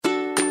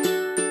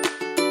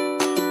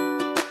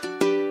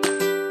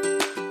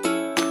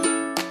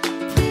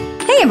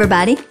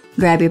everybody,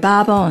 grab your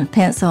Bible and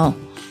pencil,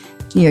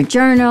 your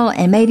journal,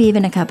 and maybe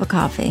even a cup of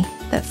coffee.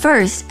 But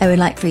first, I would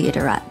like for you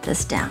to write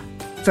this down.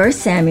 1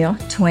 Samuel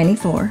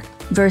 24,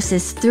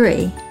 verses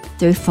 3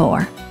 through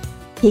 4.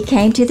 He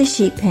came to the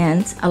sheep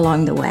pens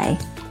along the way.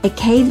 A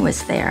cave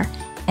was there,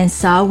 and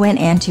Saul went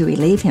in to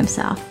relieve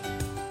himself.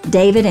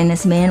 David and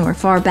his men were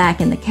far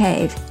back in the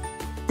cave.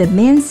 The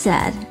men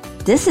said,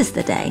 "This is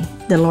the day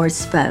the Lord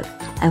spoke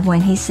of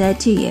when he said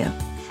to you,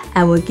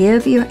 I will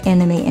give your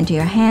enemy into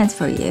your hands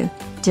for you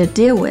to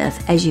deal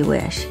with as you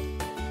wish."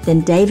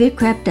 Then David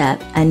crept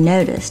up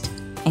unnoticed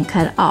and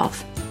cut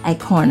off a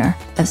corner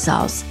of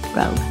Saul's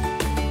robe.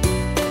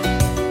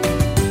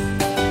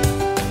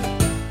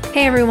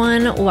 Hey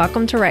everyone,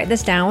 welcome to Write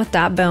This Down with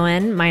Dot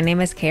Bowen. My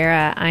name is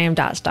Kara. I am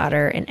Dot's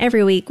daughter, and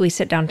every week we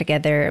sit down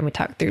together and we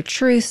talk through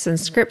truths and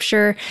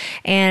scripture.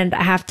 And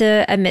I have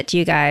to admit to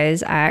you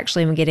guys, I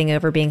actually am getting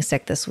over being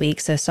sick this week,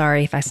 so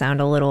sorry if I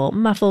sound a little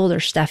muffled or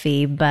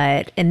stuffy.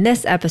 But in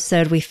this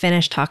episode, we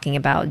finished talking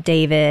about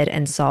David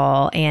and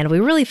Saul, and we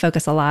really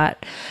focus a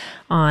lot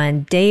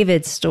on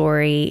David's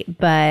story.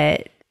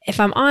 But if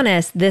I'm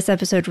honest, this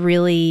episode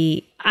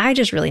I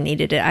just really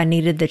needed it. I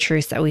needed the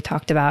truths that we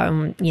talked about,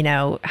 and,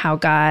 how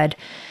God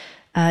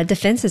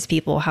defends his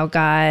people, how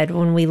God,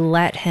 when we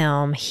let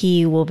him,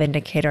 he will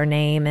vindicate our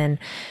name. And,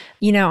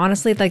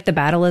 honestly, like the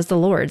battle is the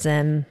Lord's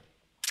and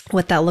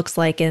what that looks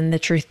like and the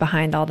truth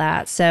behind all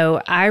that.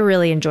 So I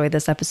really enjoyed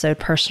this episode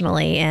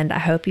personally, and I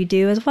hope you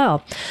do as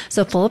well.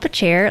 So pull up a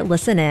chair,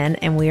 listen in,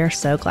 and we are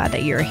so glad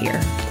that you're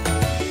here.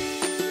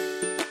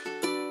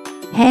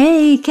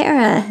 Hey,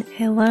 Kara.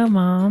 Hello,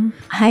 Mom.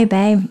 Hi,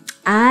 babe.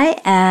 I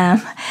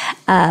am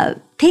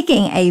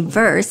picking a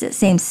verse that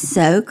seems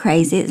so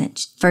crazy.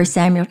 It's 1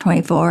 Samuel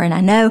 24, and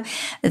I know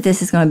that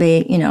this is going to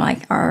be, like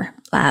our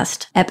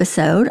last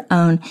episode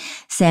on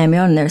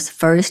Samuel, and there's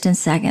first and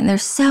second.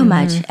 There's so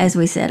much, as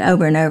we said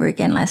over and over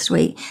again last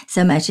week,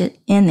 so much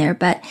in there.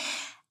 But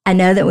I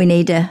know that we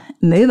need to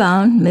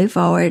move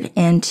forward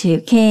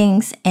into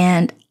Kings,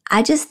 and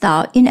I just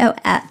thought,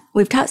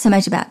 we've talked so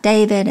much about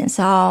David and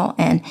Saul,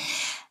 and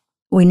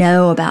we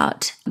know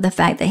about the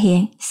fact that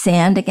he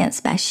sinned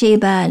against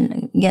Bathsheba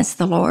and against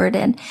the Lord,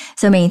 and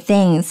so many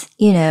things,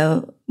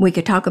 we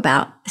could talk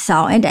about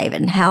Saul and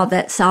David and how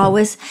that Saul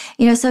was,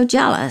 so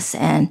jealous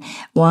and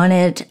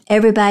wanted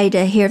everybody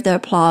to hear the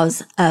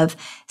applause of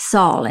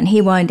Saul. And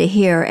he wanted to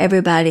hear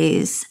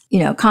everybody's,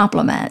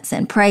 compliments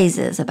and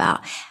praises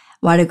about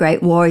what a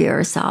great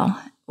warrior Saul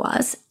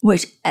was,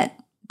 which at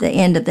the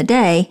end of the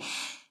day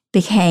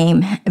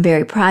became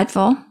very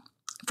prideful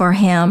for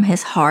him.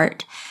 His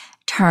heart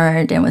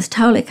turned and was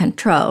totally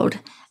controlled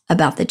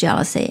about the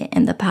jealousy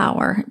and the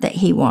power that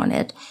he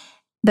wanted.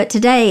 But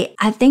today,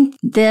 I think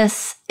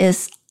this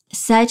is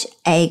such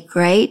a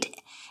great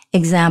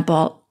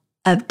example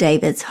of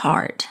David's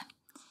heart.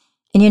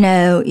 And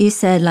you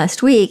said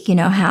last week,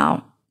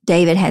 how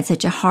David had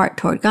such a heart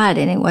toward God,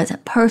 and it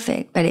wasn't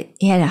perfect, but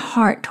he had a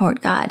heart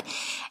toward God.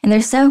 And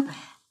there's so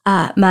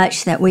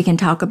much that we can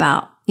talk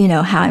about,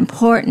 how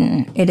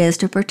important it is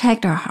to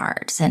protect our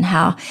hearts and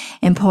how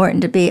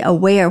important to be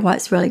aware of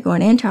what's really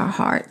going into our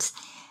hearts.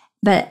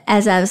 But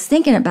as I was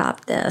thinking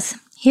about this,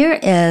 here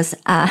is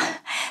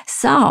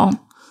Saul,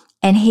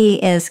 and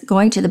he is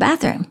going to the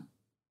bathroom.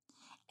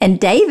 And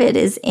David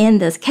is in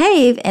this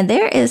cave, and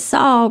there is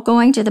Saul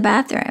going to the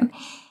bathroom.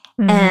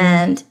 Mm-hmm.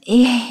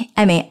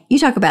 And you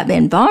talk about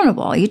being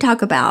vulnerable. You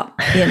talk about,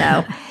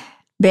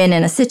 being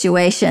in a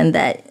situation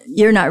that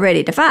you're not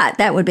ready to fight.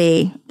 That would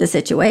be the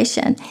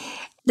situation.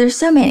 There's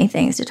so many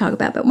things to talk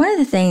about, but one of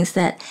the things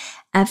that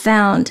I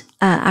found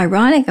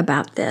ironic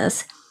about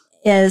this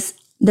is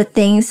the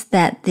things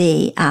that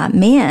the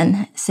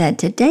men said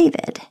to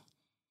David.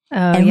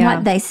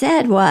 What they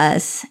said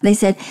was,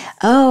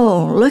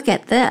 "Oh, look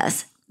at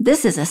this.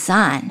 This is a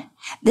sign.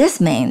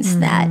 This means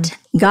that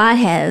God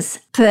has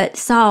put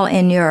Saul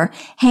in your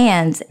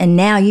hands, and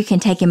now you can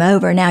take him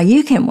over. Now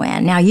you can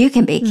win. Now you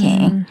can be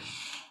king."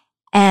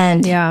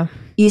 And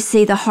you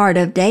see the heart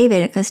of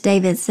David, because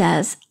David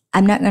says,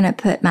 I'm not going to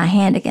put my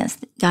hand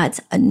against God's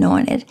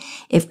anointed.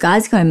 If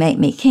God's going to make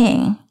me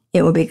king,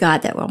 it will be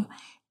God that will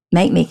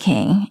make me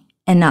king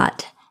and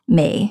not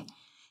me.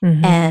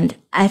 Mm-hmm. And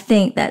I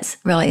think that's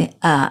really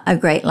a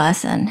great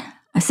lesson,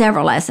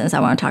 several lessons I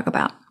want to talk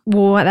about.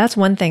 Well, that's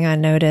one thing I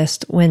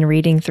noticed when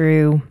reading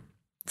through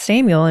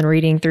Samuel and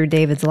reading through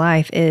David's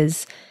life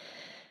is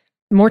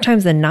more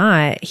times than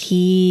not,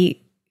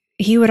 he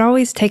would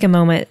always take a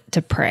moment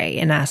to pray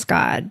and ask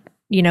God,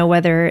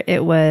 whether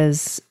it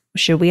was,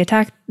 should we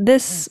attack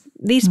these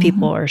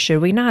people, or should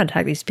we not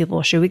attack these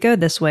people? Should we go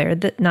this way or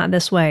not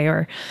this way?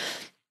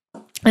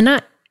 And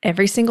not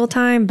every single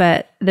time,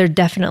 but there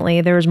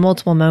was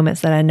multiple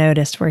moments that I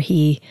noticed where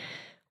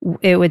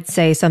it would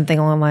say something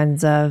along the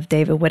lines of,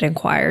 David would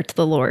inquire to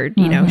the Lord,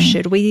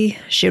 should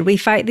we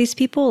fight these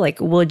people? Like,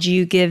 would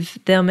you give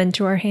them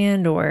into our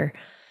hand, or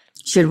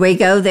should we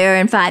go there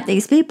and fight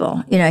these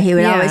people? He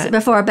would always,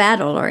 before a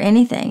battle or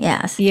anything,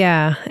 yes.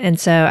 Yeah. And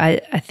so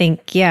I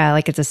think,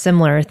 like it's a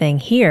similar thing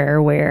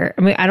here where,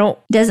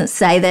 doesn't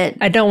say that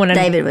I don't want to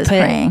David was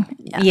praying.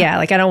 Yeah.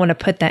 Like I don't want to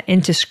put that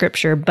into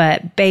scripture,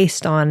 but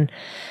based on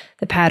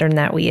the pattern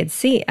that we've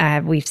seen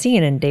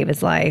in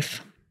David's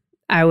life,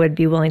 I would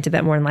be willing to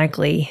bet more than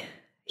likely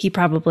he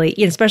probably,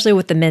 especially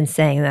with the men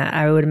saying that,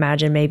 I would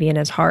imagine maybe in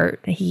his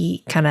heart,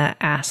 he kind of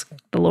asked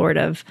the Lord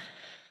of,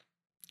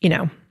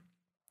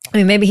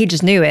 maybe he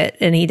just knew it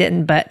and he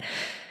didn't, but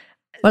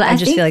I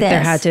just feel like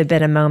there had to have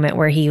been a moment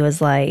where he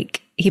was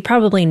like, he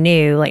probably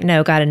knew, like,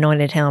 no, God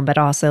anointed him, but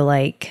also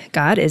like,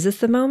 God, is this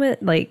the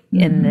moment? Like,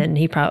 and then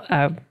he probably,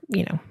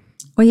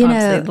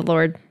 obviously the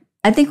Lord.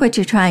 I think what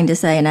you're trying to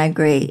say, and I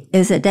agree,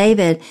 is that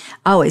David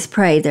always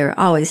prayed. There were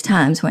always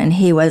times when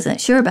he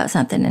wasn't sure about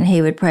something, and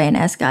he would pray and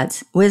ask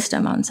God's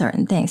wisdom on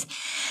certain things.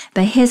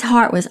 But his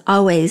heart was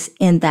always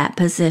in that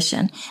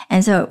position.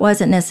 And so it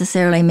wasn't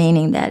necessarily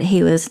meaning that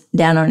he was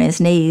down on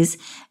his knees,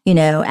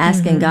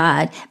 asking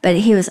God, but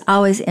he was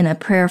always in a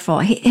prayerful,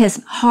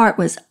 his heart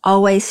was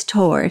always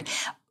toward,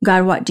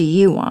 God, what do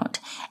you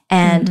want?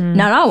 And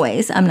not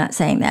always, I'm not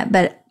saying that,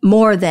 but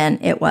more than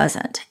it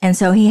wasn't. And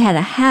so he had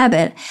a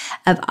habit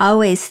of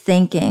always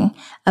thinking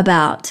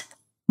about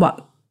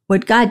what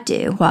would God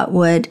do? What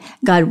would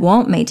God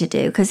want me to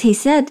do? Because he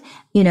said,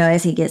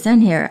 as he gets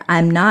in here,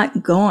 I'm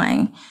not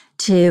going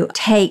to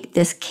take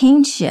this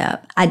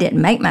kingship. I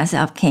didn't make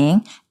myself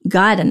king.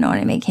 God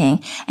anointed me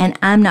king. And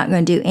I'm not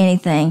going to do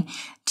anything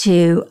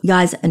to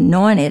God's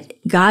anointed.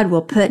 God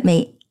will put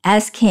me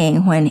as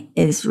king when it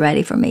is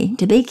ready for me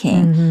to be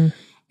king.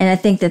 And I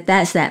think that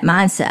that's that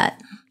mindset.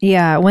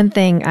 Yeah. One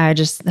thing I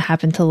just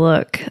happened to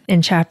look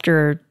in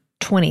chapter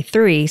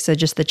 23, so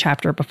just the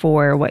chapter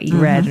before what you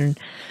read and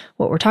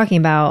what we're talking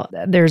about,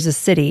 there's a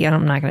city, and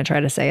I'm not going to try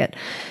to say it,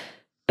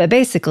 but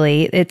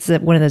basically it's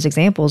one of those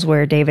examples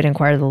where David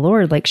inquired of the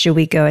Lord, like, should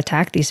we go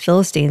attack these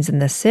Philistines in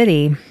this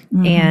city?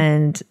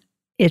 And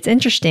it's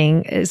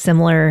interesting, it's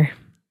similar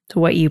to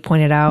what you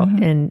pointed out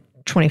in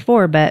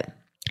 24, but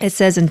it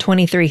says in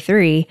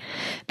 23:3,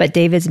 but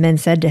David's men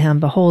said to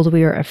him, behold,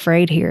 we are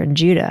afraid here in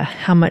Judah.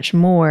 How much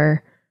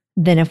more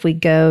than if we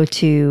go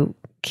to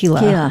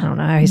Keilah, I don't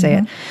know how you say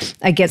it,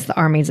 against the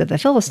armies of the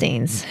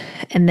Philistines.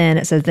 And then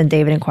it says, then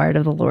David inquired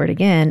of the Lord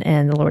again,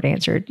 and the Lord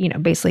answered,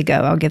 basically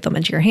go, I'll give them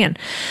into your hand.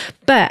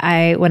 But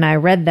when I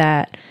read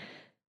that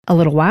a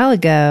little while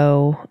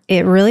ago,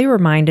 it really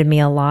reminded me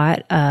a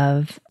lot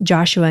of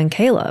Joshua and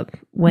Caleb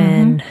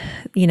when,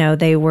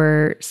 they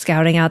were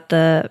scouting out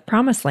the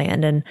promised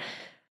land. And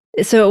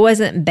so it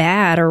wasn't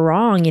bad or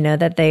wrong,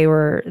 that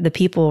the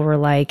people were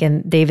like,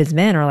 and David's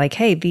men are like,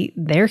 hey,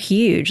 they're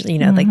huge,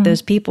 like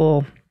those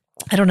people,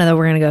 I don't know that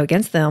we're going to go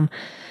against them.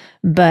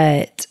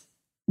 But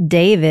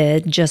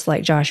David, just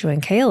like Joshua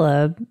and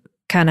Caleb,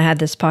 kind of had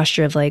this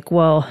posture of like,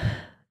 well,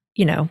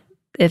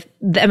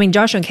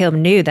 Joshua and Caleb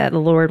knew that the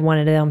Lord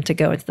wanted them to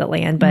go into the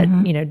land, but,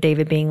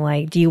 David being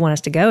like, do you want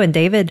us to go? And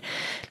David,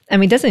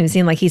 it doesn't even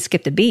seem like he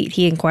skipped a beat.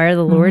 He inquired of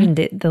the Lord, and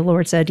the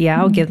Lord said,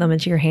 yeah, I'll give them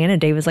into your hand. And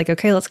David's like,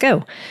 okay, let's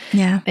go.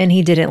 Yeah. And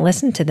he didn't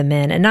listen to the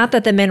men. And not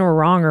that the men were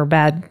wrong or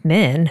bad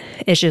men.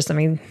 It's just,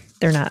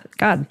 they're not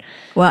God.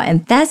 Well,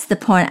 and that's the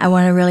point I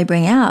want to really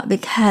bring out,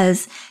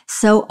 because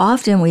so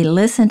often we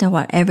listen to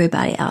what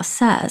everybody else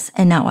says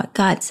and not what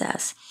God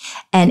says.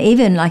 And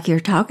even like you're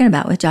talking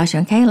about with Joshua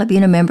and Caleb,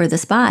 remember the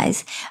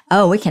spies.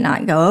 Oh, we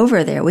cannot go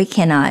over there. We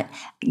cannot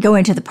go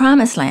into the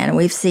promised land. And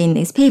we've seen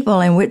these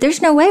people, and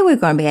there's no way we're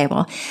going to be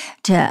able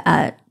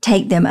to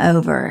take them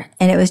over.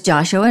 And it was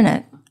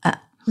Joshua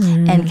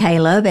and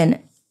Caleb, and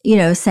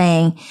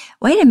saying,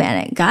 wait a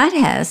minute, God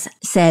has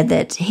said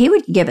that he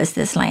would give us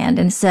this land.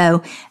 And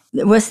so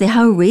was the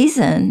whole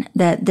reason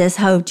that this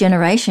whole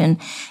generation,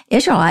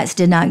 Israelites,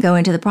 did not go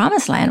into the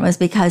promised land was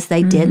because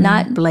they did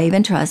not believe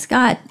and trust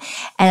God.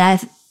 And I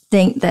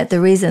think that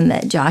the reason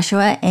that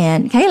Joshua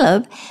and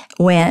Caleb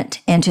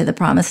went into the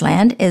promised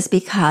land is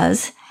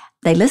because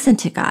they listened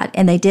to God,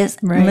 and they did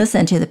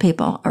listen to the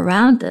people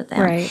around them.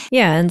 Right.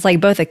 Yeah. And it's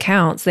like both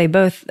accounts, I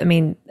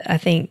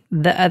think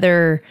the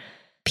other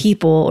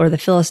people or the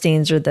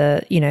Philistines or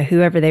the,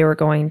 whoever they were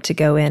going to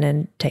go in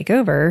and take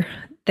over,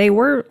 they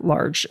were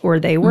large or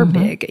they were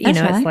big. That's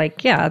right. It's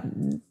like, yeah,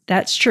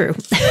 that's true.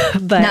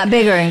 But not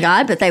bigger in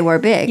God, but they were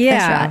big. Yeah.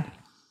 That's right.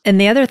 And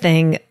the other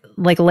thing,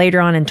 like later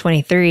on in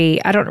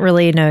 23, I don't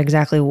really know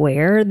exactly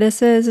where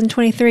this is in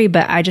 23,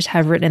 but I just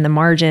have written in the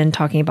margin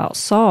talking about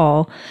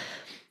Saul.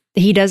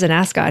 He doesn't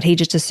ask God. He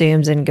just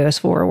assumes and goes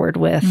forward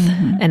with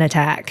an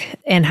attack,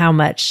 and how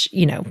much,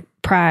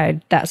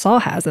 pride that Saul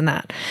has in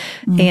that.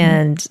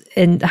 And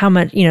how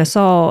much,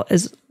 Saul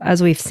is,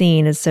 as we've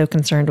seen, is so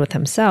concerned with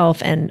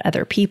himself and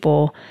other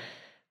people.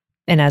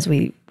 And as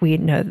we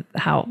know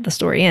how the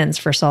story ends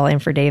for Saul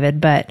and for David.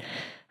 But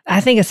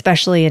I think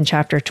especially in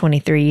chapter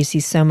 23, you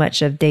see so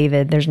much of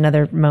David. There's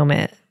another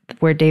moment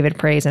where David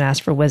prays and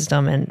asks for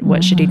wisdom and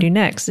what should he do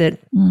next.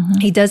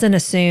 He doesn't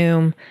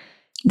assume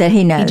that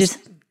he knows.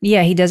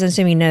 He doesn't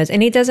assume he knows.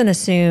 And he doesn't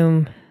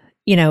assume,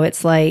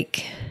 it's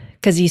like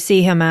because you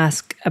see him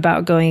ask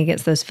about going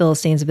against those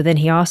Philistines, but then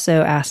he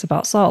also asks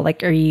about Saul.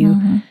 Like, are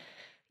you,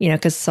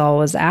 because Saul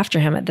was after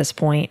him at this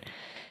point.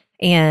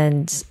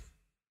 And,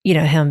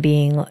 him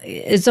being,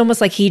 it's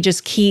almost like he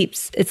just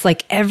keeps, it's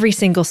like every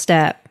single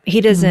step.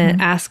 He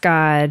doesn't ask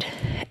God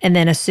and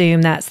then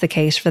assume that's the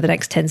case for the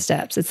next 10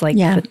 steps. It's like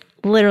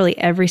literally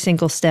every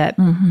single step.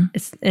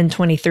 It's in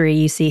 23,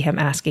 you see him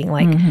asking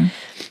like,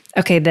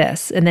 okay,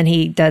 this. And then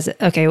he does it.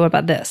 Okay, what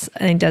about this?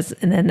 And he does,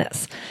 and then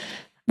this.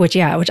 Which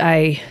I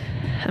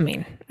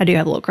do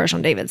have a little crush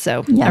on David.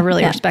 So I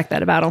really respect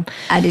that about him.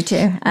 I do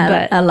too.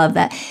 I love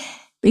that.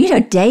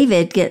 But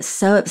David gets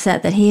so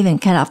upset that he even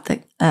cut off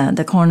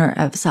the corner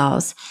of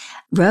Saul's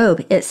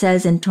robe. It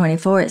says in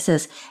 24, it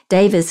says,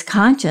 David's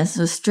conscience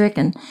was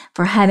stricken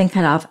for having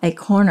cut off a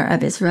corner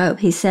of his robe.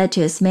 He said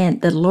to his men,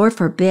 the Lord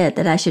forbid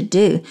that I should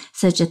do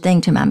such a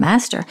thing to my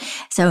master.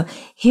 So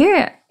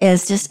here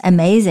is just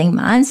amazing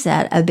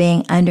mindset of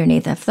being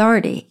underneath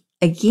authority.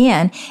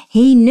 Again,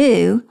 he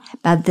knew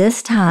by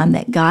this time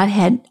that God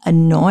had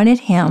anointed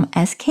him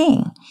as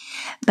king.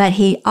 But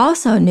he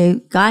also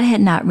knew God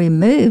had not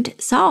removed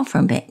Saul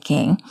from being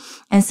king.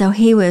 And so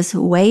he was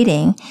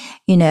waiting,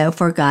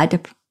 for God to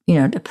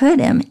put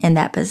him in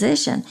that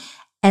position.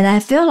 And I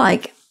feel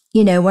like,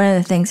 one of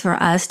the things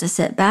for us to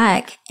sit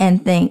back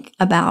and think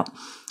about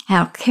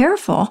how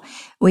careful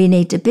we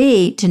need to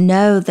be to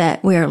know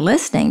that we're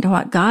listening to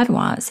what God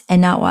wants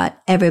and not what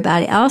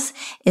everybody else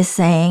is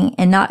saying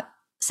and not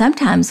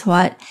sometimes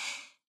what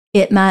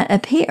it might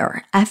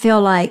appear. I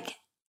feel like,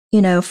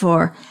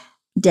 for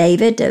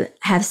David to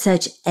have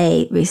such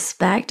a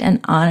respect and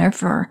honor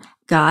for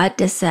God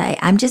to say,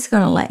 I'm just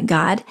going to let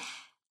God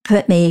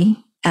put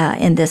me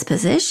in this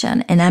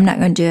position, and I'm not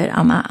going to do it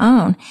on my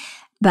own.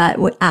 But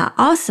I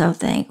also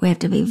think we have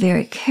to be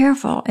very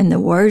careful in the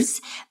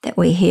words that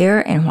we hear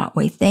and what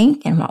we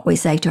think and what we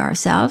say to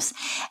ourselves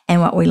and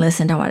what we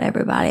listen to what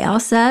everybody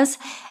else says.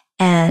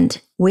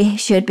 And we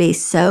should be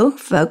so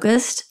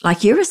focused,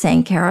 like you were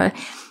saying, Kara,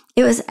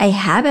 it was a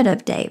habit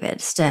of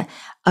David's to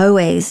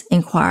always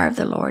inquire of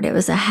the Lord. It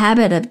was a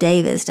habit of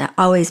David's to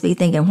always be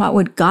thinking, what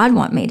would God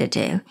want me to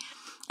do?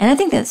 And I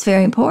think that's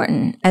very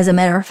important. As a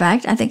matter of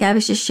fact, I think I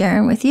was just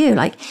sharing with you,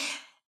 like,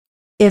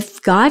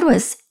 if God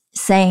was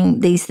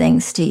saying these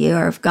things to you,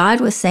 or if God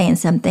was saying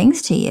some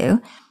things to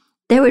you,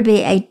 there would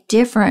be a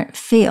different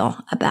feel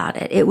about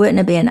it. It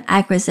wouldn't be an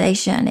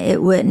accusation.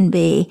 It wouldn't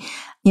be,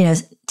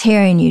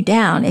 tearing you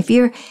down. If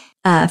you're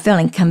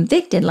feeling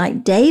convicted,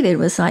 like David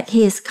was, like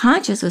his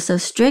conscience was so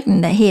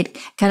stricken that he had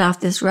cut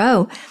off this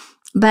robe,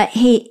 but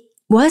he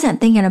wasn't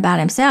thinking about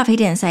himself. He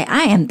didn't say,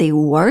 I am the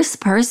worst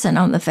person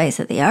on the face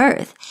of the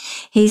earth.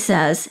 He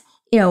says,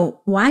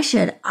 why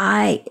should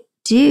I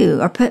do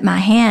or put my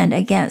hand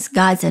against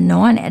God's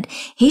anointed?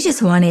 He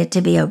just wanted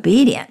to be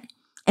obedient.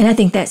 And I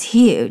think that's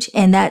huge.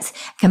 And that's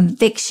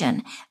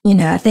conviction.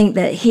 I think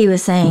that he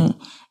was saying,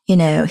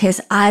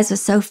 his eyes were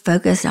so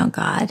focused on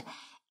God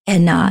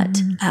and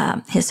not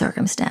his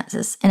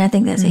circumstances. And I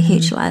think that's a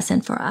huge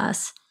lesson for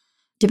us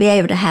to be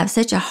able to have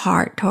such a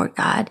heart toward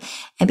God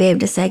and be able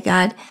to say,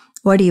 God,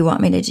 what do you want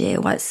me to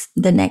do? What's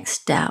the next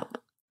step?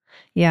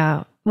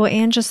 Yeah. Well,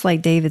 and just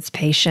like David's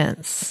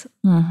patience,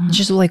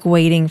 just like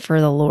waiting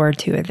for the Lord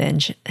to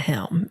avenge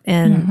him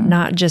and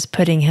not just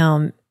putting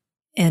him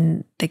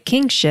in the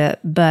kingship,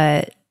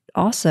 but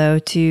also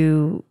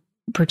to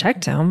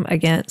protect him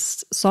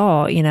against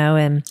Saul,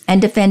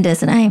 and defend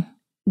his name.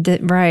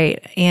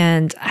 Right.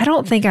 And I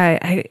don't think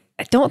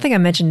I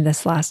mentioned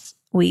this last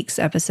week's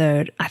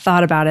episode. I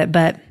thought about it,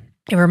 but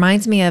it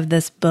reminds me of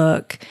this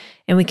book,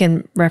 and we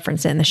can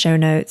reference it in the show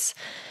notes.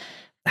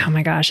 Oh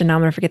my gosh, and now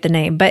I'm going to forget the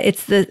name, but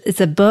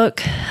it's a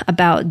book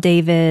about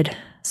David,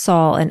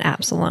 Saul, and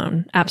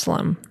Absalom,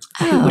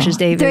 which is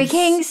David.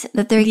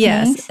 The Three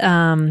Kings?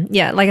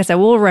 Yeah, like I said,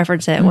 we'll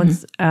reference it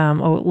once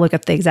we'll look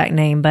up the exact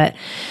name, but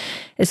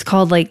it's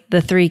called like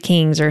The Three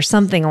Kings or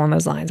something along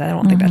those lines. I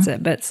don't think that's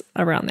it, but it's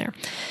around there.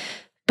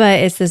 But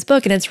it's this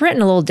book, and it's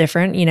written a little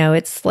different.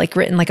 It's like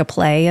written like a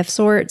play of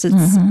sorts.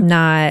 It's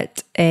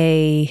not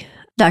a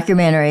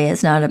documentary.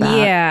 It's not about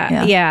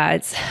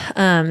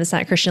it's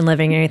not Christian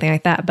living or anything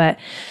like that. But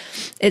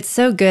it's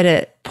so good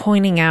at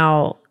pointing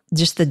out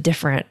just the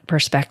different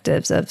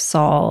perspectives of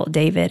Saul,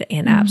 David,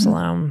 and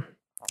Absalom.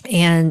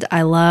 And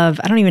I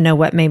don't even know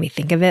what made me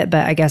think of it,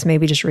 but I guess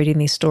maybe just reading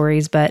these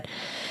stories. But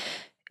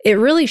it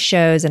really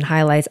shows and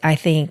highlights, I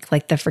think,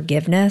 like the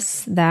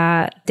forgiveness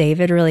that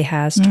David really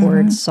has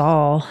towards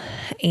Saul,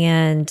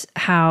 and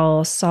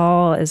how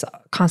Saul is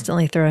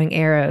constantly throwing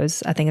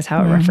arrows, I think is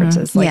how it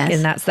references.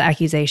 And that's the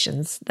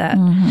accusations that,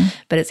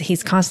 but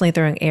he's constantly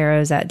throwing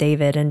arrows at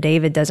David, and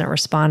David doesn't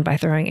respond by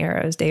throwing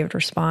arrows. David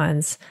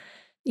responds,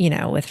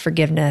 with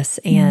forgiveness.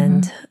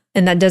 And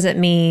that doesn't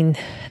mean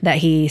that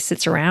he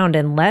sits around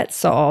and lets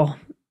Saul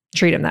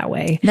treat him that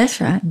way.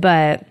 That's right.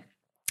 But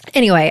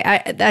anyway,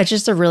 that's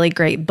just a really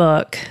great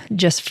book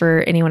just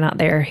for anyone out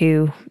there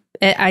who,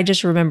 I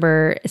just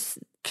remember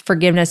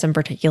forgiveness in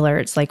particular,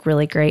 it's like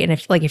really great. And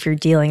if you're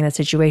dealing in a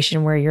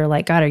situation where you're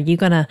like, God, are you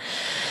going to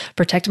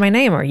protect my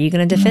name? Or are you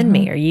going to defend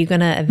me? Are you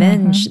going to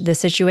avenge the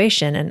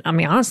situation? And I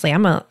mean, honestly,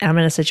 I'm in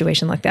a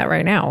situation like that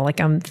right now.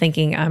 Like I'm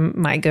thinking I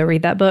might go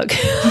read that book.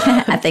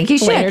 I think you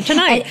should later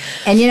tonight.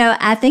 And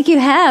I think you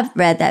have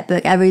read that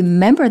book. I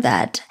remember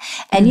that.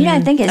 And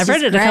I think I've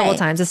read it a couple of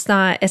times. It's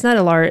not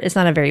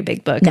a very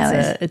big book.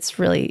 No, it's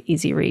really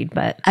easy read,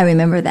 but I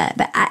remember that.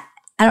 But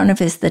I don't know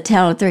if it's The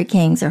Tale of Three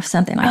Kings or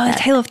something like that.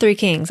 The Tale of Three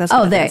Kings. That's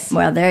what it is.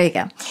 Well, there you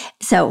go.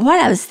 So what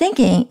I was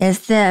thinking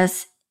is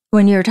this,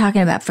 when you were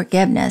talking about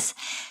forgiveness,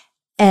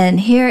 and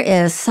here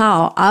is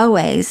Saul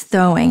always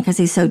throwing, because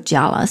he's so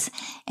jealous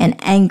and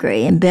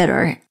angry and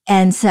bitter.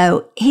 And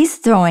so he's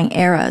throwing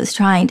arrows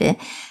trying to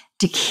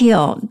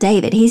kill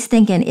David. He's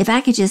thinking, if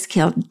I could just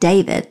kill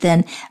David,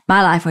 then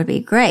my life would be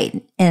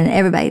great. And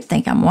everybody would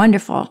think I'm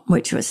wonderful,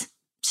 which was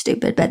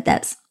stupid, but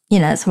that's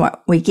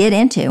what we get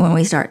into when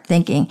we start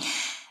thinking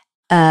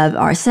of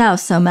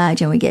ourselves so much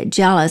and we get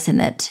jealous and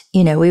that,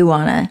 we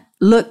want to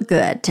look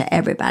good to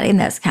everybody. And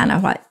that's kind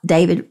of what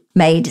David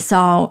made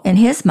Saul in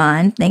his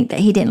mind think that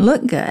he didn't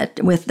look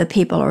good with the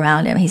people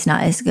around him. He's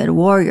not as good a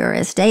warrior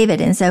as David.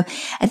 And so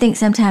I think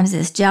sometimes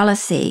this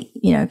jealousy,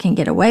 can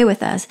get away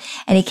with us.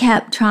 And he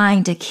kept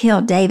trying to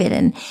kill David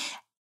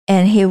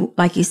and he,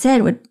 like you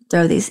said, would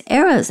throw these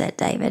arrows at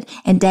David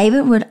and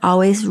David would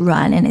always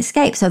run and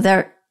escape. So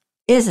there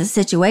is a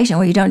situation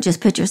where you don't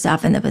just put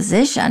yourself in the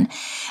position.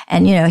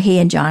 And, he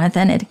and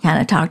Jonathan had kind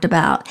of talked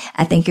about,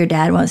 I think your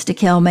dad wants to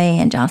kill me.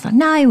 And Jonathan's like,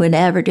 no, he would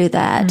never do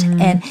that.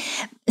 Mm-hmm. And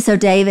so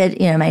David,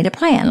 made a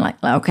plan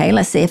like, okay,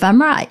 let's see if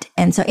I'm right.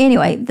 And so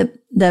anyway,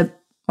 the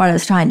what I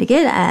was trying to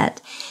get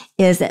at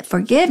is that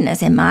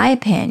forgiveness, in my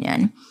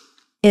opinion,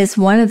 is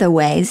one of the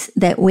ways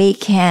that we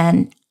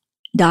can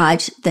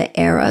dodge the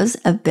arrows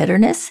of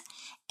bitterness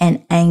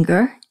and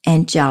anger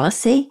and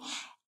jealousy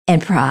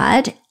and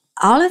pride.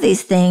 All of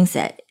these things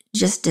that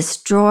just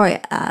destroy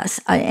us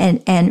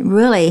and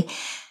really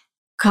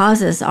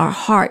causes our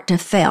heart to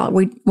fail.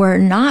 We're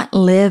not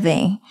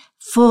living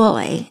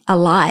fully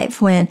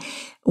alive when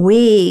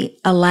we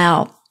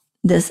allow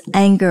this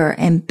anger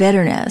and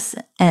bitterness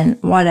and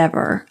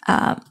whatever,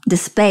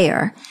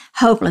 despair,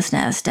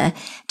 hopelessness to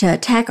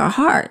attack our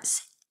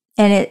hearts.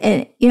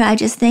 And I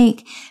just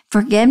think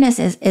forgiveness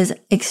is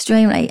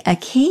extremely a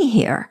key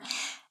here.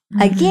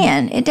 Mm-hmm.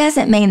 Again, it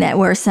doesn't mean that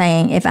we're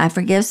saying if I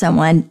forgive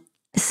someone,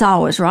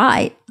 Saul was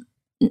right.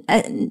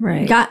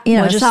 Right. God,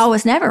 Saul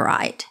was never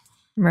right.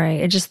 Right.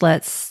 It just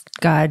lets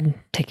God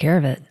take care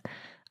of it.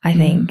 I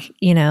think,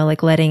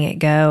 like letting it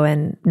go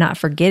and not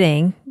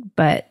forgetting,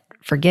 but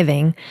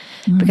forgiving,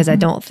 because I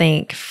don't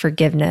think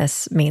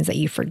forgiveness means that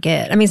you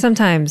forget. I mean,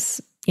 sometimes,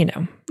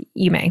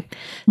 you may,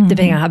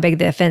 depending on how big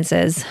the offense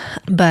is.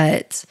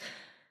 But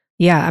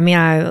yeah, I mean,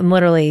 I'm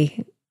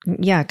literally,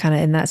 kind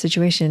of in that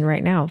situation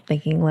right now,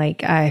 thinking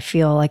like, I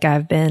feel like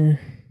I've been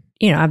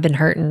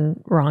hurt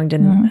and wronged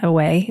in a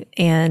way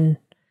and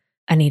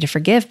I need to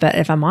forgive. But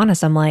if I'm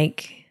honest, I'm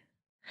like,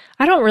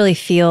 I don't really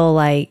feel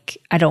like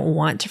I don't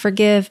want to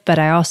forgive, but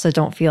I also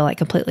don't feel like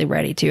completely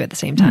ready to at the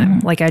same time.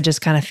 Like I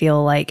just kind of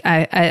feel like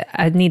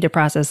I need to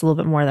process a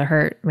little bit more of the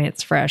hurt. I mean,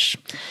 it's fresh.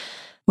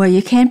 Well,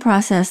 you can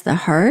process the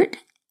hurt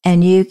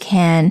and you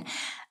can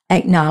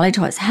acknowledge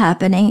what's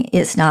happening.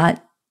 It's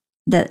not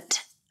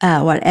that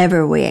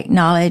whatever we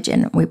acknowledge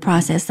and we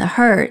process the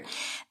hurt,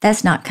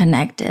 that's not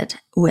connected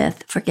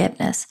with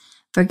forgiveness.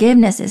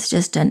 Forgiveness is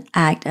just an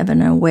act of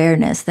an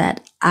awareness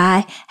that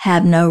I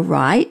have no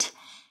right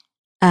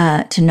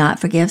to not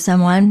forgive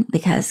someone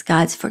because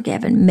God's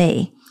forgiven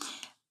me.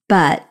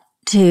 But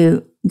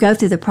to go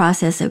through the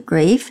process of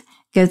grief,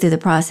 go through the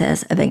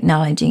process of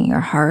acknowledging your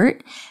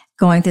hurt,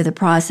 going through the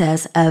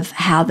process of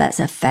how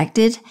that's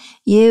affected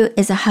you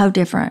is a whole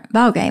different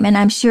ballgame. And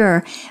I'm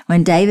sure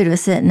when David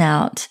was sitting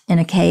out in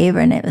a cave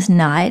and it was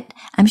night,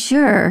 I'm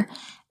sure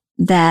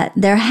that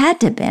there had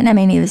to have been, I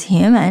mean, he was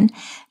human,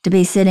 to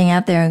be sitting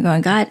out there and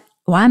going, God,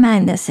 why am I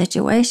in this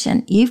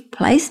situation? You've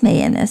placed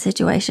me in this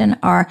situation.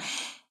 Or,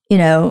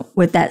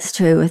 that's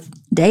true with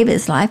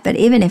David's life, but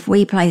even if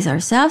we place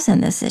ourselves in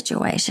this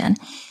situation,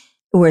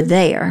 we're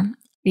there.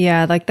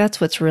 Yeah, like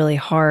that's what's really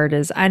hard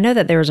is I know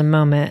that there was a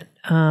moment,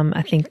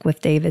 I think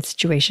with David's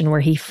situation where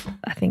he,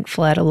 I think,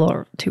 fled a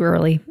little too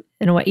early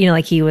in a way,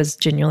 like he was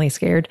genuinely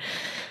scared.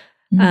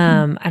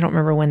 I don't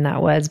remember when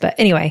that was, but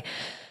anyway,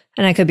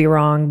 and I could be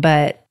wrong,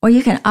 but. Well,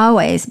 you can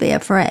always be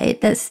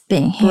afraid. That's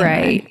being human.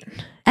 Right.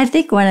 I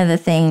think one of the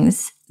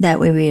things that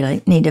we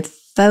really need to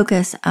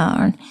focus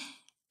on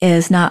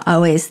is not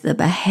always the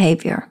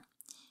behavior,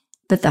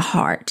 but the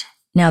heart.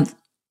 Now,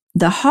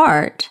 the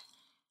heart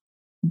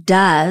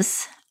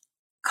does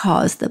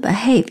cause the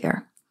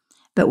behavior,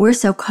 but we're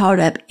so caught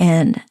up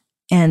in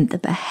the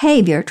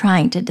behavior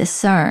trying to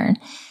discern,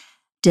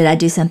 did I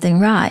do something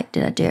right?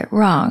 Did I do it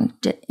wrong?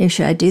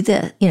 Should I do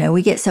this?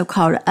 We get so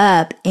caught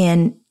up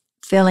in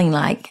feeling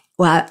like,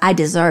 well, I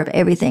deserve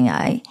everything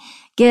I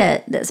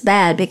get that's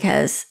bad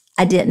because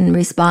I didn't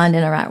respond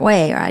in the right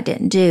way, or I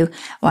didn't do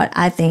what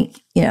I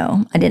think,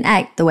 I didn't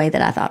act the way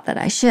that I thought that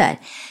I should.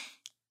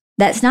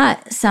 that's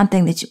not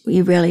something that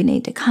you really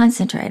need to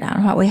concentrate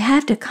on. What we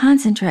have to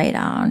concentrate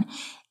on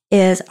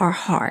is our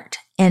heart.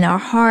 And our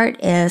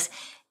heart is,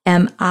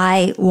 am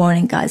I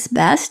wanting God's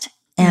best?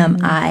 Am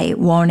I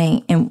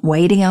wanting and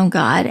waiting on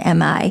God?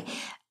 Am I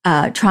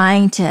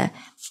trying to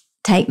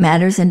take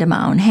matters into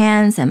my own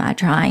hands? Am I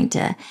trying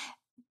to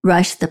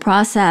rush the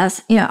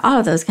process? All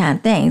of those kind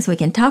of things. We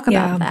can talk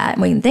about that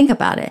and we can think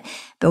about it,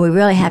 but we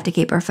really have to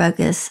keep our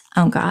focus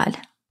on God.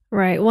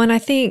 Right. Well, and I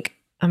think,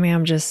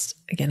 I'm just,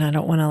 again, I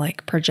don't want to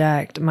like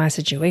project my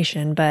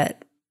situation,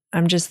 but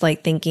I'm just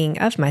like thinking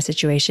of my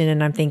situation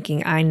and I'm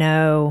thinking, I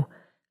know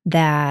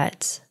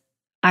that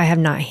I have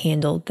not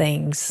handled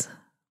things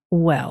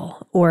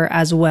well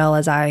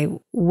as I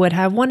would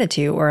have wanted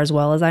to, or as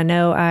well as I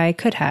know I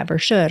could have or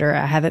should, or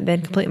I haven't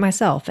been completely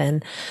myself.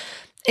 And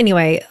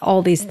anyway,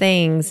 all these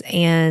things.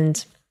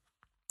 And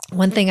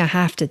one thing I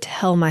have to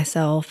tell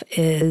myself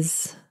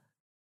is,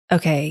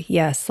 okay,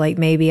 yes, like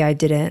maybe I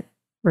didn't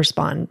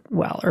respond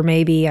well, or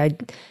maybe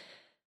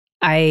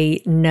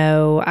I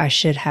know I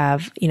should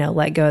have,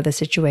 let go of the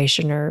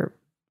situation or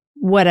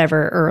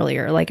whatever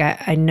earlier. Like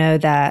I know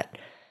that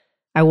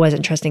I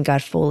wasn't trusting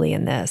God fully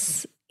in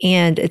this.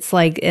 And it's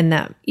like in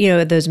that,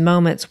 those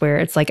moments where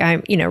it's like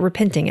I'm,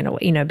 repenting in a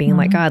way, being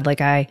like, God,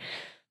 like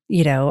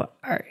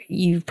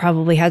you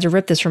probably had to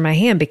rip this from my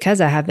hand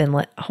because I have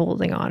been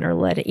holding on or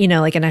letting,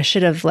 and I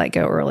should have let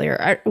go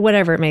earlier, or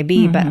whatever it may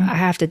be. But I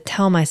have to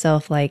tell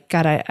myself, like,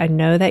 God, I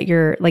know that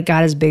you're like,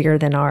 God is bigger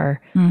than our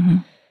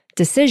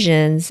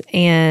decisions.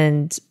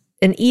 And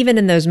even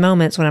in those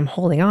moments when I'm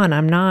holding on,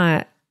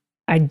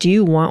 I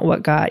do want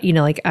what God,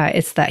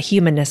 it's that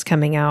humanness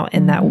coming out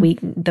and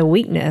the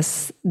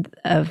weakness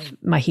of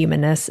my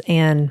humanness.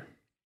 And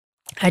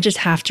I just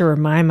have to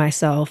remind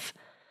myself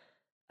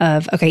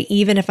of, okay,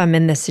 even if I'm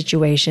in this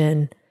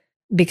situation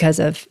because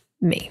of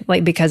me,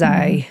 like because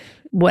I,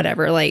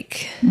 whatever,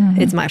 like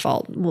it's my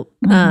fault.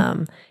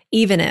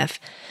 Even if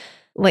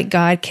like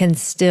God can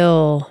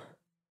still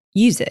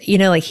use it,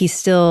 like he's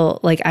still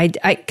like,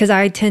 cause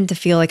I tend to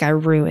feel like I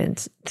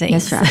ruined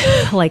things.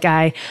 That's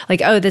right.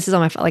 oh, this is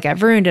all my fault. Like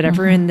I've ruined it. I've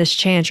ruined this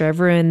chance, or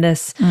I've ruined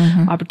this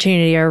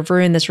opportunity, or I've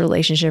ruined this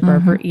relationship, or,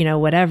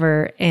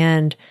 whatever.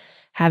 And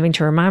having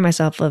to remind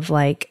myself of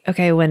like,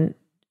 okay, when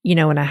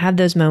I have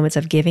those moments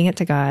of giving it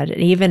to God,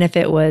 even if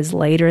it was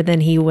later than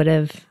he would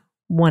have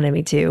wanted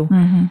me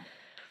to,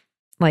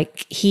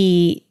 like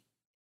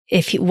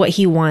what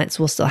he wants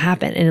will still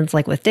happen. And it's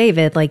like with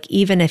David, like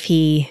even if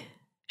he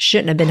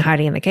shouldn't have been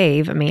hiding in the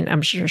cave,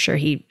 I'm sure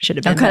he should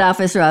have been. Or cut off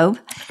his robe.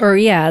 Or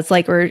it's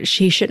like, or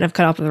she shouldn't have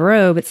cut off the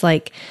robe. It's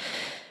like,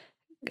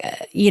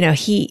 God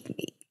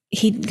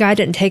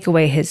didn't take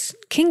away his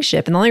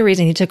kingship. And the only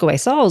reason he took away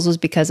Saul's was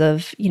because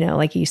of,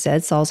 like you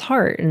said, Saul's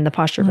heart and the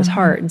posture of his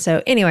heart. And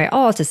so anyway,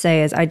 all to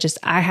say is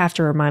I have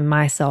to remind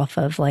myself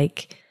of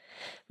like,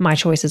 my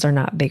choices are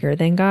not bigger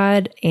than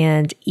God.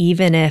 And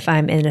even if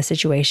I'm in a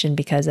situation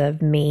because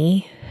of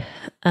me,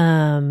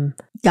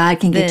 God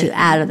can get you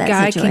out of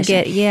that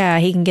situation.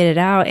 He can get it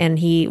out, and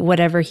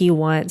whatever he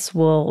wants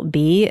will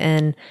be.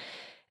 And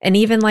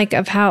even like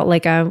of how,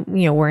 like I'm,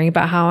 worrying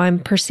about how I'm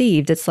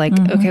perceived. It's like,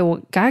 okay,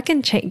 well, God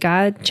can change.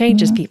 God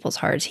changes people's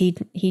hearts. He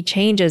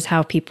changes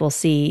how people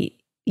see.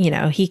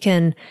 He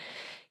can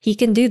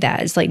do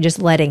that. It's like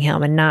just letting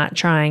him and not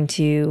trying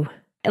to.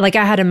 Like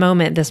I had a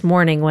moment this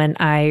morning when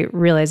I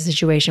realized the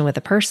situation with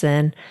a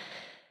person,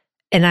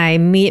 and my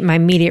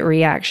immediate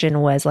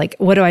reaction was like,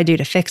 what do I do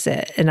to fix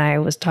it? And I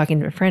was talking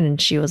to a friend, and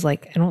she was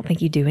like, I don't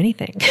think you do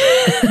anything.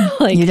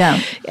 Like, you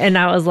don't. And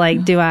I was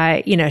like, do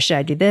I, should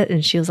I do this?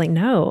 And she was like,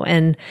 no.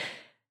 And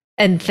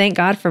thank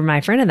God for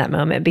my friend in that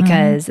moment,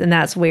 because, and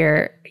that's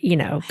where,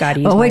 God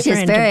used my which friend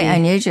is very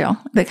unusual,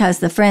 because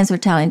the friends were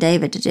telling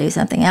David to do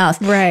something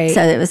else. Right.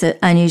 So it was an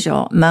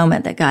unusual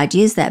moment that God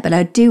used that. But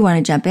I do want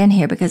to jump in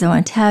here, because I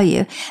want to tell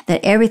you that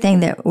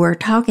everything that we're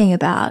talking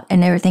about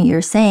and everything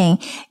you're saying,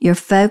 your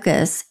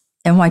focus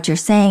and what you're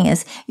saying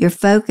is your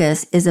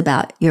focus is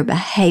about your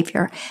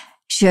behavior.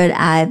 Should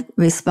I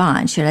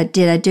respond?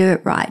 Did I do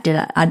it right?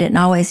 I didn't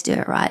always do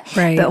it right.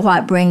 Right. But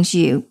what brings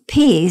you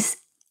peace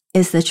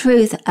is the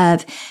truth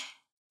of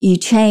you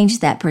change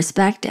that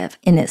perspective,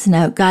 and it's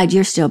no, God,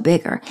 you're still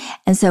bigger.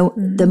 And so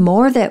the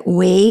more that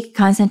we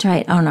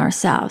concentrate on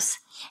ourselves,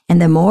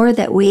 and the more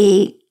that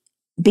we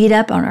beat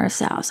up on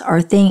ourselves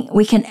or think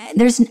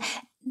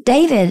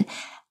David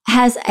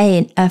has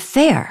an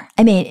affair.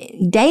 I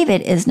mean,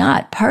 David is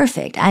not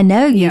perfect. I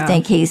know you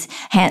think he's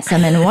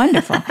handsome and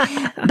wonderful,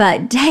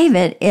 but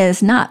David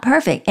is not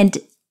perfect. And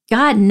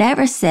God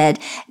never said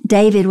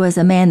David was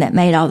a man that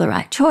made all the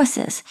right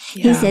choices.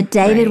 He said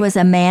David was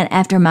a man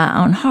after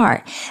my own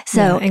heart.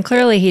 So, and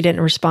clearly he didn't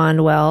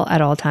respond well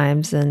at all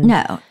times. And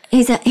no,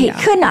 he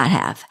could not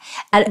have,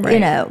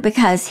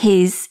 because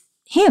he's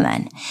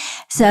human.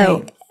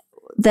 So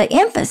the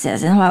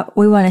emphasis and what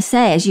we want to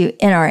say as you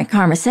in our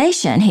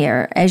conversation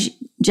here, as you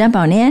jump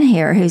on in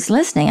here, who's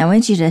listening, I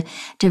want you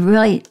to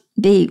really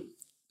be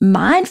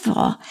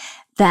mindful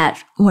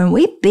that when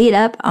we beat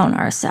up on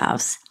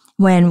ourselves,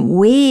 when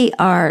we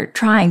are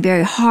trying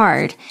very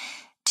hard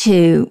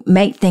to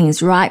make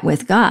things right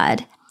with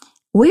God,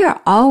 we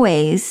are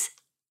always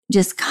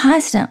just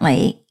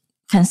constantly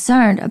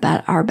concerned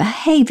about our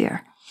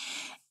behavior.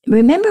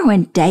 Remember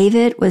when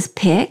David was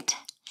picked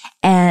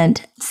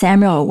and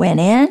Samuel went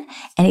in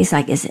and he's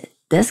like, is it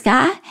this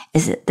guy?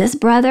 Is it this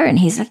brother? And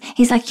he's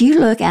like, you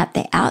look at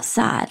the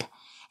outside.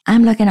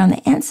 I'm looking on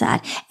the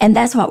inside. And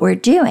that's what we're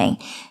doing.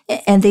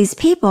 And these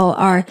people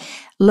are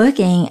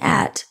looking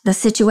at the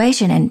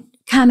situation and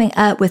coming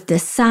up with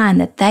this sign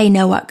that they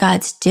know what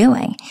God's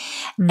doing.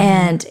 Mm-hmm.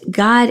 And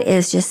God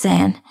is just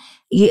saying,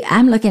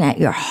 I'm looking at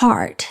your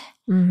heart.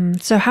 Mm-hmm.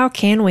 So how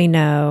can we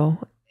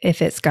know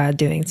if it's God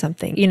doing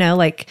something? You know,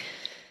 like,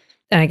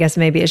 and I guess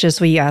maybe it's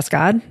just you ask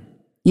God.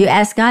 You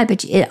ask God,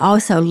 but it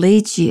also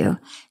leads you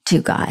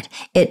to God.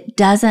 It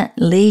doesn't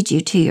lead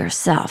you to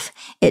yourself.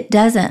 It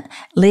doesn't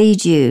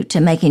lead you to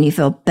making you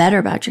feel better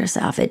about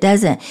yourself. It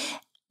doesn't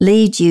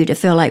lead you to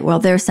feel like, well,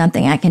 there's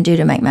something I can do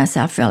to make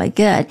myself really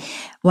good.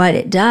 What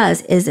it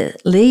does is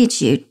it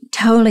leads you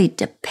totally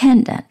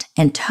dependent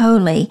and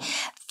totally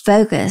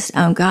focused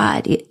on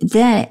God.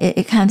 Then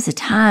it comes a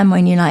time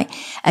when you're like,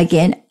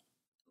 again,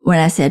 when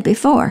I said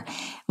before,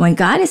 when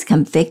God is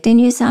convicting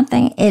you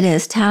something, it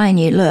is telling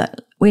you, look,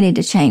 we need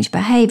to change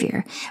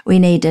behavior. We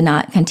need to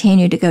not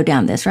continue to go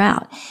down this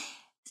route.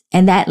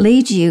 And that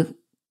leads you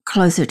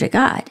closer to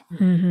God.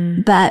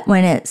 Mm-hmm. But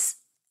when it's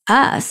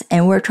us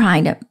and we're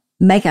trying to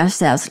make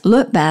ourselves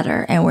look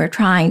better and we're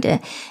trying to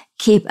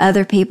keep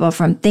other people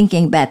from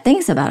thinking bad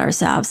things about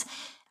ourselves,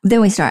 then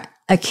we start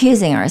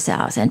accusing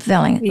ourselves and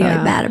feeling really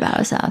bad about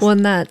ourselves. Well,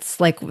 and that's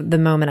like the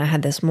moment I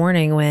had this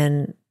morning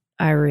when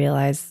I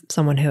realized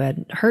someone who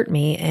had hurt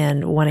me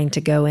and wanting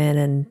to go in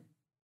and,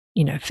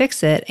 you know,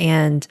 fix it.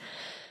 And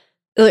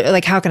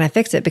like, how can I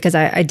fix it? Because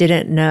I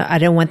didn't know, I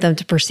didn't want them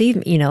to perceive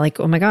me, you know, like,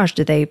 oh my gosh,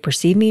 did they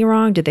perceive me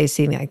wrong? Did they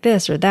see me like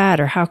this or that?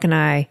 Or how can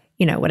I,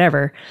 you know,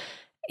 whatever.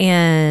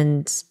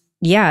 And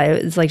yeah,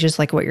 it's like, just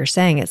like what you're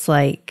saying. It's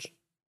like,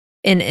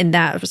 in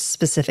that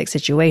specific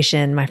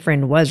situation, my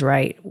friend was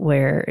right,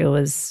 where it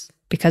was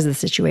because of the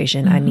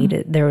situation I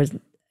needed,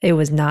 it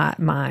was not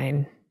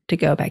mine to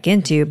go back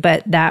into,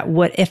 but that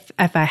would, if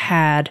I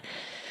had,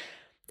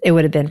 it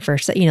would have been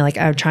first, you know, like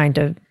I'm trying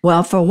to,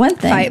 well, for one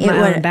thing, fight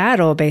my own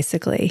battle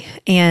basically,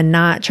 and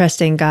not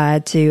trusting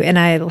God to, and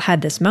I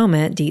had this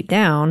moment deep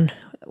down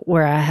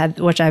where I had,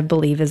 which I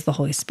believe is the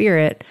Holy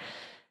Spirit,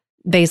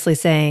 basically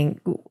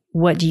saying,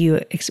 what do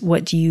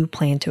you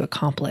plan to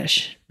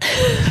accomplish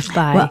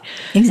by? Well,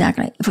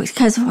 exactly.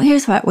 Because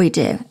here's what we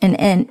do.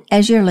 And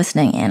as you're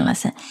listening in,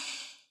 listen,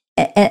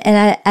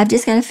 and I've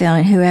just got a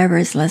feeling whoever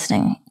is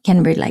listening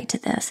can relate to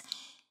this.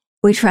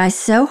 We try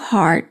so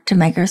hard to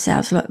make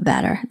ourselves look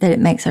better that it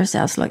makes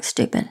ourselves look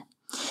stupid.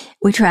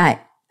 We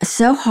try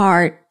so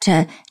hard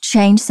to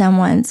change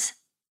someone's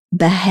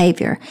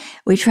behavior.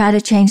 We try to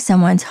change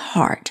someone's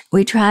heart.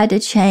 We try to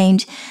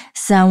change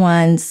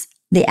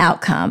the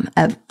outcome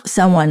of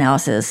someone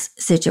else's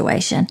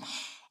situation.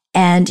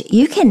 And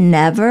you can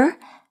never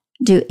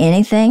do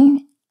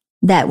anything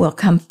that will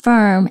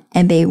confirm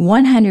and be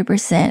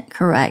 100%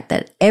 correct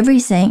that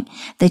everything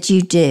that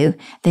you do,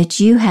 that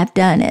you have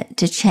done it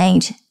to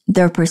change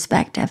their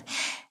perspective.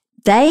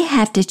 They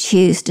have to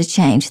choose to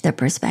change their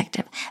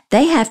perspective.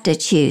 They have to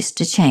choose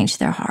to change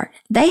their heart.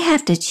 They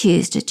have to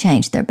choose to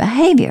change their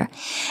behavior.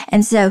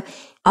 And so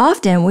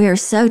often we are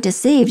so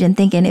deceived in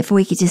thinking if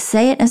we could just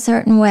say it in a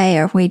certain way,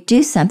 or if we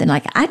do something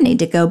like, I need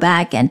to go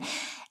back and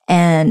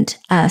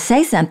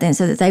say something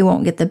so that they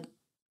won't get the,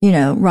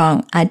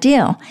 wrong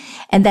ideal.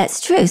 And that's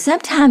true.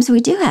 Sometimes we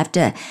do have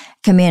to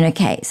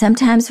communicate.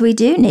 Sometimes we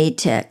do need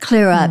to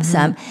clear up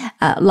some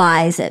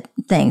lies at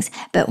things.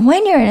 But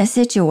when you're in a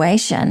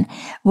situation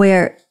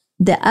where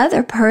the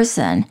other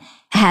person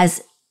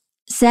has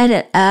set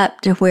it up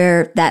to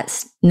where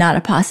that's not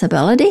a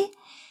possibility,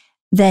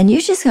 then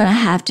you're just going to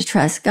have to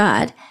trust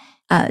God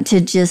to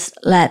just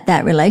let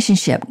that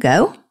relationship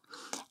go,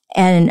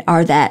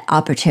 or that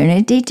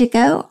opportunity to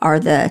go, or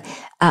the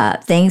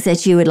things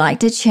that you would like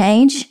to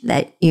change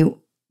that you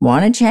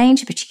want to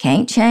change, but you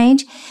can't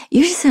change.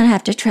 You're just going to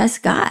have to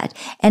trust God.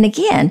 And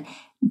again,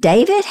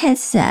 David had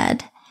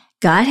said,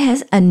 God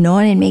has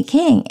anointed me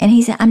king. And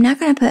he said, I'm not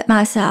going to put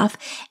myself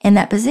in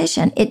that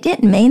position. It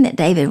didn't mean that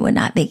David would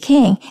not be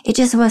king. It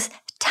just was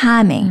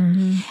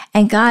timing.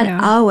 And God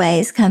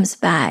always comes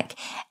back.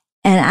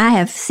 And I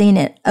have seen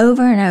it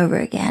over and over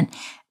again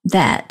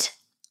that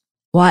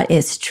what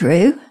is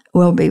true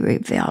will be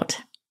revealed.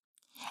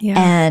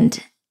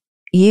 And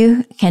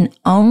you can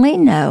only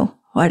know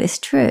what is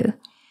true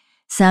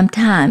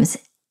sometimes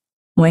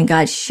when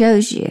God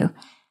shows you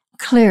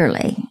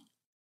clearly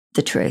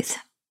the truth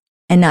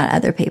and not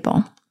other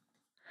people.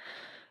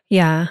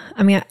 Yeah.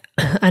 I mean,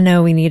 I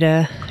know we need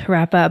to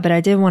wrap up, but I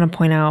did want to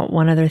point out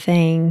one other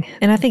thing.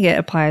 And I think it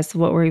applies to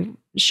what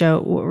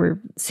we're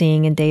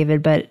seeing in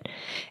David, but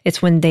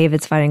it's when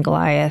David's fighting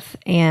Goliath.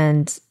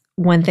 And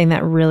one thing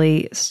that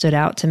really stood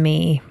out to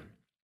me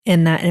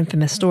in that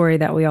infamous story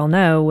that we all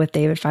know with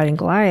David fighting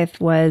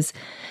Goliath was,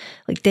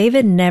 like,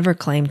 David never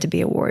claimed to be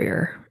a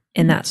warrior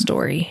in that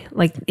story.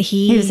 Like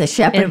he was a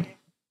shepherd.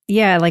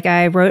 Yeah, like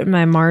I wrote in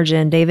my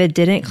margin, David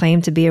didn't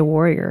claim to be a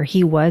warrior.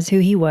 He was who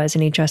he was,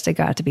 and he trusted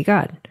God to be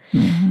God.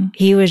 Mm-hmm.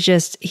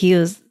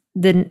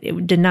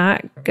 Did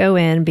not go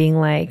in being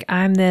like,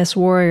 I'm this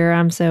warrior,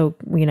 I'm so,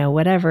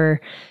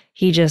 whatever.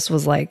 He just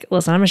was like,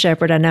 listen, I'm a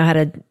shepherd. I know how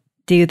to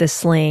do the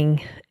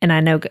sling, and I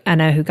know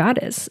who God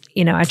is.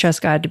 I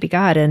trust God to be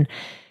God. And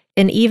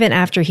even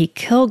after he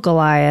killed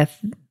Goliath,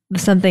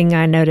 something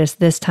I noticed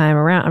this time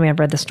around, I've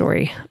read the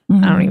story,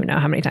 I don't even know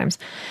how many times,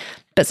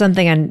 but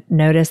something I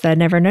noticed that I'd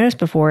never noticed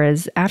before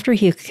is after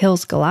he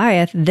kills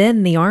Goliath,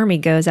 then the army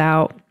goes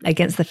out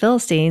against the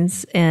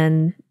Philistines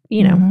and,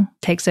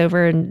 takes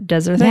over and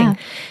does their thing.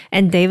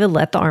 And David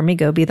let the army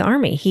go be the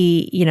army.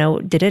 He,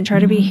 didn't try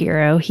to be a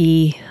hero.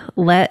 He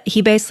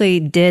basically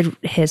did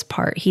his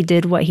part. He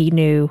did what he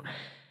knew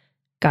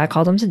God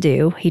called him to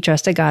do. He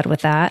trusted God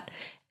with that.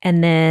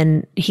 And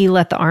then he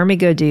let the army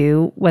go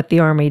do what the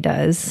army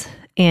does.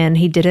 And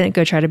he didn't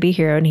go try to be a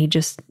hero. And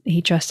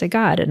he trusted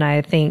God. And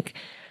I think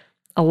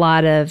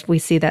we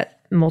see that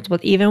multiple,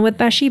 even with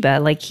Bathsheba,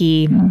 like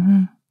he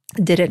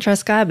didn't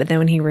trust God, but then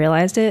when he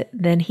realized it,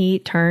 then he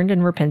turned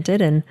and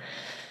repented and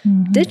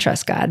did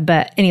trust God.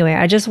 But anyway,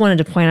 I just wanted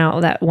to point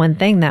out that one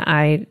thing that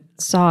I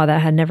saw that I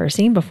had never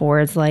seen before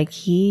is like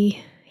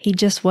he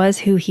just was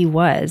who he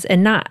was,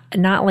 and not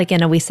like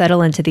we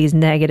settle into these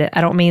negative.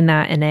 I don't mean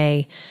that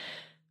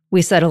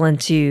we settle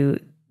into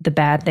the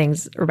bad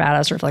things about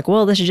us, or like,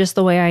 well, this is just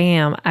the way I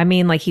am. I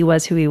mean, like he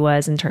was who he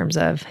was in terms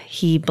of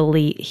he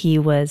believed he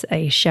was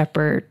a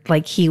shepherd,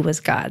 like he was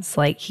God's,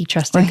 like he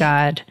trusted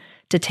God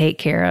to take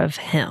care of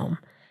him.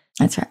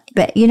 That's right.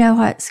 But you know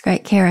what's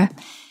great, Kara?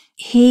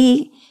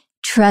 He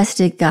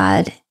trusted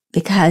God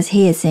because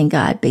he had seen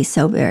God be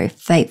so very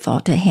faithful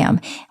to him.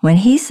 When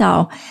he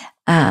saw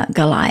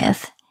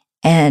Goliath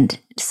and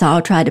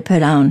Saul tried to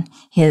put on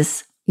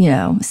his,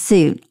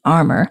 suit,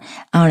 armor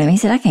on him, he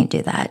said, I can't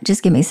do that.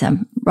 Just give me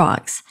some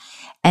rocks.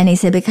 And he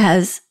said,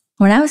 because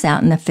when I was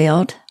out in the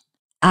field,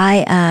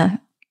 a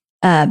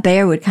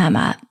bear would come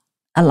up,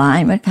 a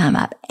lion would come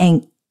up,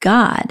 and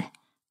God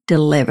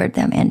delivered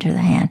them into the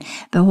hand.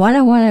 But what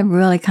I want to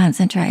really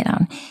concentrate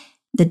on,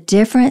 the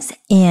difference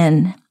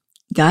in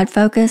God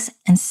focus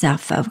and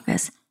self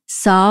focus.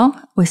 Saul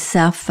was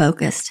self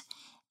focused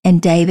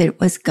and David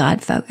was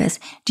God focused.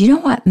 Do you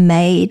know what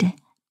made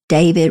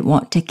David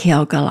want to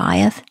kill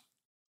Goliath?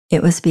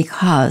 It was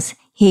because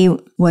he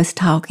was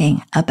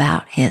talking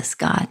about his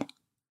God.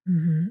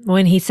 Mm-hmm.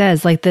 When he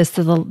says like this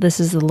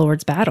is the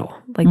Lord's battle.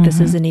 Like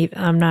this isn't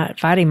I'm not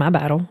fighting my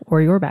battle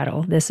or your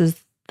battle. This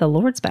is the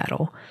Lord's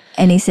battle.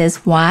 And he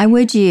says, why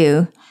would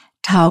you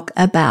talk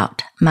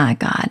about my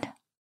God?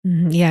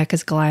 Mm-hmm. Yeah,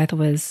 because Goliath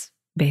was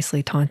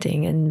basically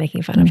taunting and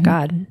making fun of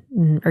God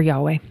or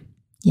Yahweh.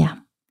 Yeah.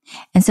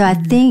 And so I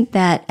think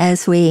that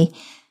as we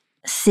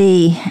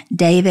see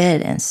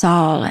David and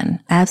Saul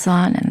and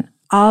Absalom and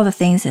all the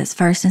things that's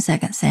 1st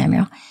and 2nd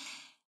Samuel,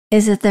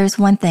 is that there's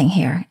one thing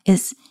here,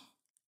 is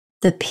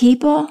the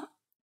people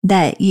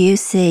that you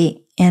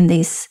see in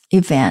these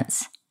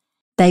events,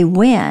 they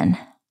win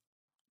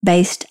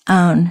based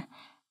on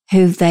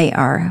who they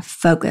are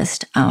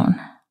focused on.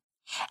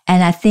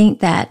 And I think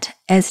that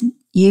as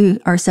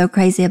you are so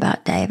crazy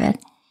about David,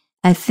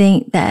 I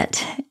think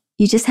that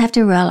you just have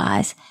to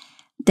realize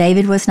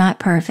David was not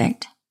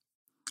perfect.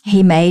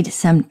 He made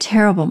some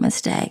terrible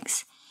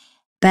mistakes,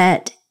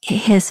 but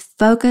his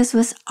focus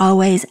was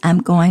always, I'm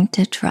going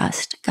to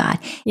trust God.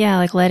 Yeah,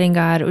 like letting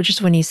God,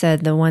 just when you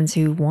said the ones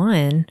who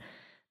won,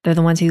 they're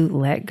the ones who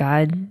let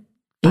God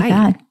be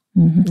God.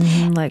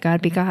 Let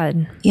God be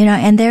God.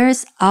 And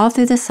there's all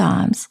through the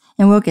Psalms,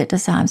 and we'll get to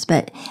Psalms,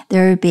 but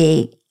there would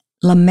be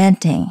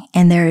lamenting,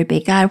 and there would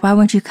be, God, why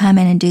won't you come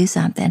in and do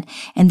something?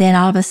 And then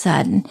all of a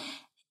sudden,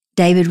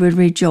 David would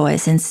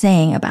rejoice and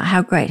sing about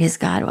how great his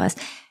God was.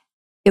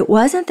 It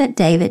wasn't that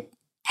David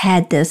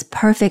had this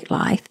perfect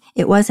life.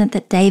 It wasn't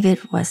that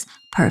David was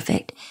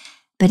perfect,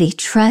 but he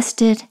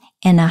trusted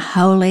in a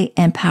holy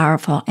and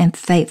powerful and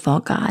faithful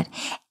God.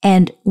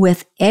 And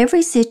with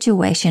every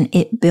situation,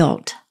 it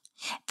built.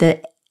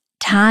 The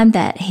time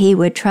that he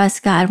would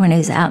trust God when he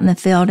was out in the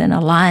field and a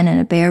lion and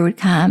a bear would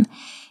come,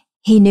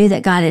 he knew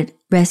that God had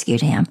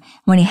rescued him.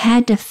 When he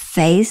had to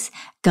face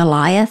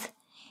Goliath,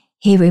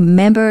 he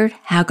remembered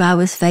how God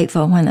was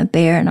faithful when a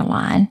bear and a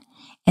lion.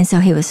 And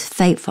so he was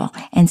faithful.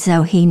 And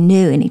so he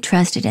knew and he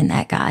trusted in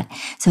that God.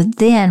 So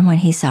then when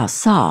he saw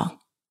Saul,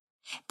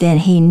 then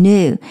he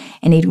knew,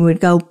 and he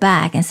would go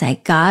back and say,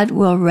 God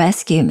will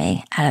rescue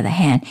me out of the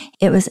hand.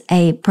 It was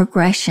a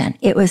progression.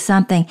 It was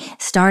something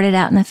started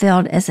out in the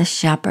field as a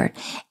shepherd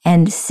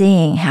and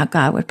seeing how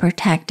God would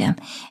protect him.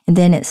 And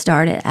then it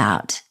started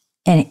out,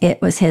 and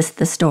it was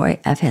the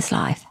story of his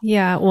life.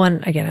 Yeah.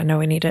 Again, I know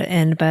we need to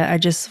end, but I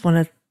just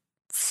want to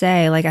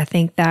say, I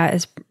think that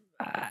is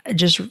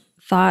just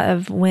thought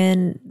of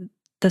when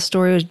the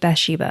story was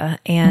Bathsheba,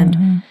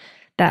 and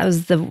that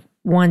was the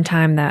one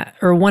time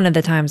one of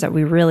the times that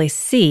we really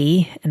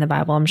see in the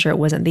Bible. I'm sure it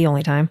wasn't the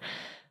only time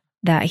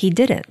that he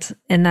didn't.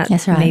 And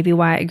that's right. maybe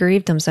why it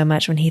grieved him so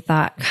much when he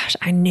thought, gosh,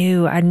 I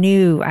knew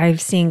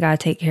I've seen God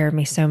take care of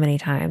me so many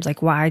times.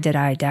 Like, why did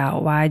I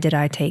doubt? Why did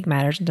I take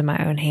matters into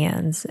my own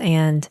hands?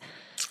 And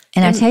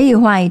I tell you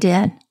why he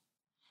did.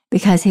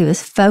 Because he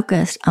was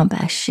focused on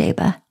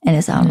Bathsheba and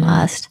his own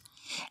lust.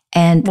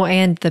 And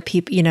the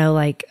people,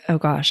 like, oh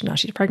gosh, now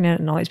she's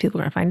pregnant and all these people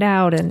are going to find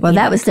out. And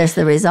that was just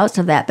the results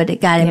of that. But it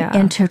got him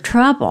into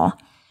trouble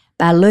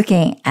by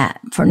looking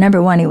at, for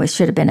number one, he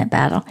should have been at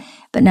battle.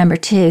 But number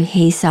two,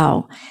 he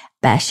saw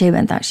Bathsheba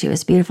and thought she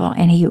was beautiful.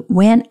 And he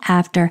went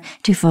after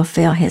to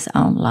fulfill his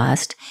own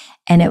lust.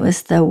 And it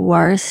was the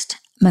worst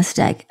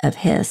mistake of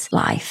his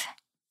life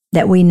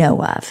that we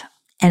know of.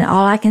 And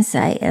all I can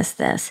say is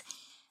this.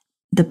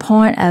 The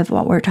point of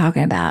what we're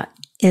talking about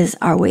is,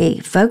 are we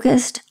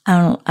focused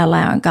on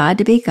allowing God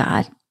to be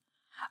God,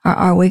 or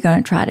are we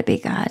going to try to be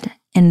God?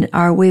 And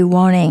are we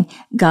wanting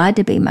God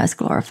to be most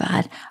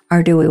glorified,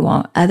 or do we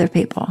want other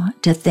people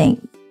to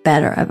think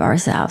better of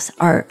ourselves?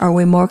 Or are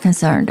we more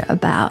concerned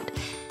about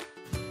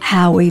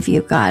how we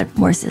view God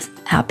versus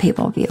how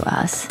people view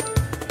us?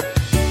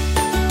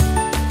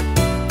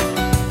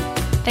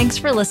 Thanks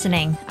for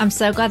listening. I'm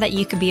so glad that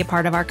you could be a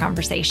part of our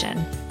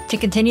conversation. To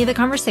continue the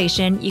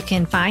conversation, you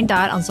can find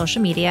Dot on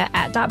social media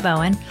at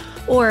 .bowen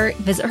or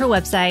visit her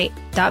website,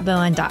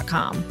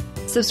 .bowen.com.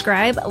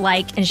 Subscribe,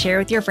 like, and share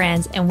with your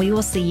friends, and we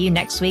will see you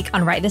next week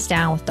on Write This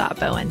Down with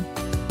Bowen.